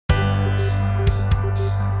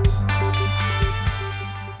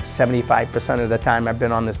75% of the time I've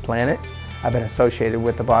been on this planet, I've been associated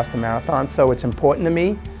with the Boston Marathon, so it's important to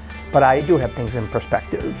me. But I do have things in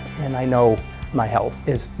perspective, and I know my health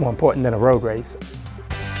is more important than a road race.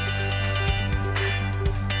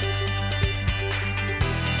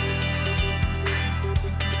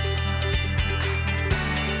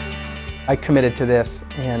 I committed to this,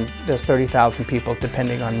 and there's 30,000 people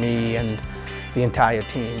depending on me and the entire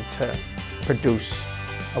team to produce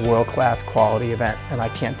a world-class quality event, and I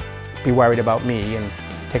can't be worried about me and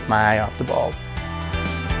take my eye off the ball.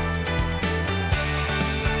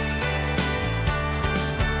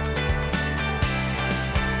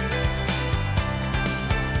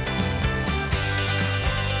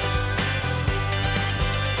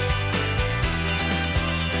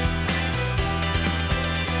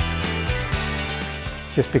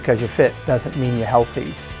 Just because you're fit doesn't mean you're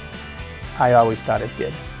healthy. I always thought it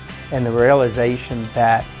did. And the realization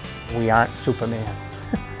that we aren't Superman,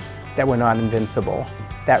 that we're not invincible,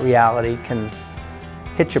 that reality can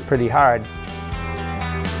hit you pretty hard.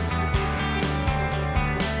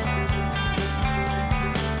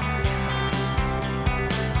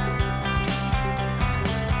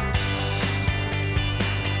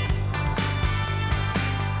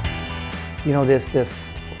 You know, there's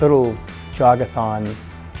this little jogathon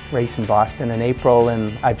race in Boston in April,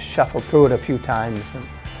 and I've shuffled through it a few times, and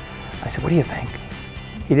I said, what do you think?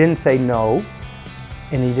 He didn't say no,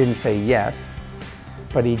 and he didn't say yes,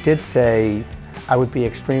 but he did say, I would be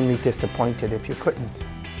extremely disappointed if you couldn't.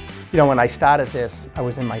 You know, when I started this, I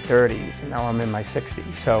was in my 30s, and now I'm in my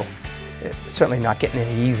 60s, so it's certainly not getting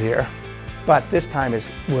any easier. But this time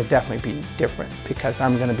will definitely be different, because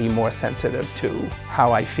I'm going to be more sensitive to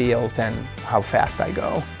how I feel than how fast I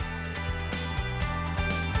go.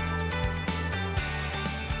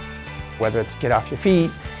 Whether it's get off your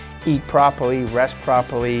feet, eat properly, rest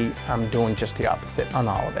properly, I'm doing just the opposite on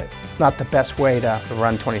all of it. Not the best way to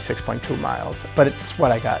run 26.2 miles, but it's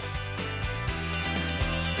what I got.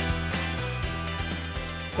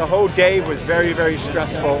 The whole day was very, very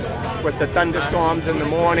stressful with the thunderstorms in the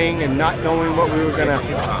morning and not knowing what we were going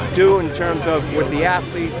to do in terms of with the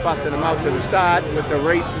athletes, busting them out to the start, with the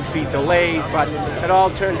races be delayed, but it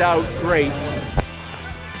all turned out great.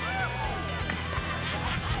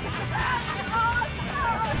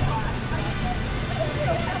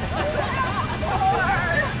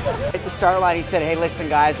 At the start line, he said, hey, listen,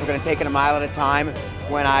 guys, we're going to take it a mile at a time.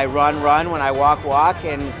 When I run, run. When I walk, walk.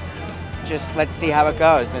 And just let's see how it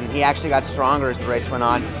goes. And he actually got stronger as the race went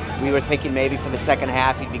on. We were thinking maybe for the second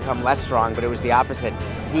half he'd become less strong, but it was the opposite.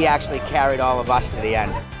 He actually carried all of us to the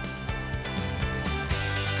end.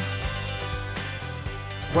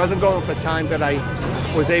 Wasn't going for time that I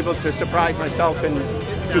was able to surprise myself and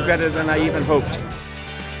do better than I even hoped.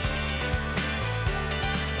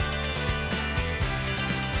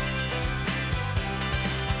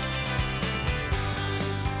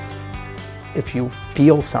 If you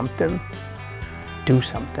feel something, do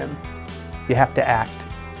something. You have to act.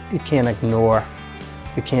 You can't ignore.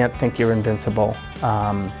 You can't think you're invincible,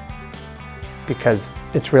 because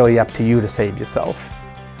it's really up to you to save yourself.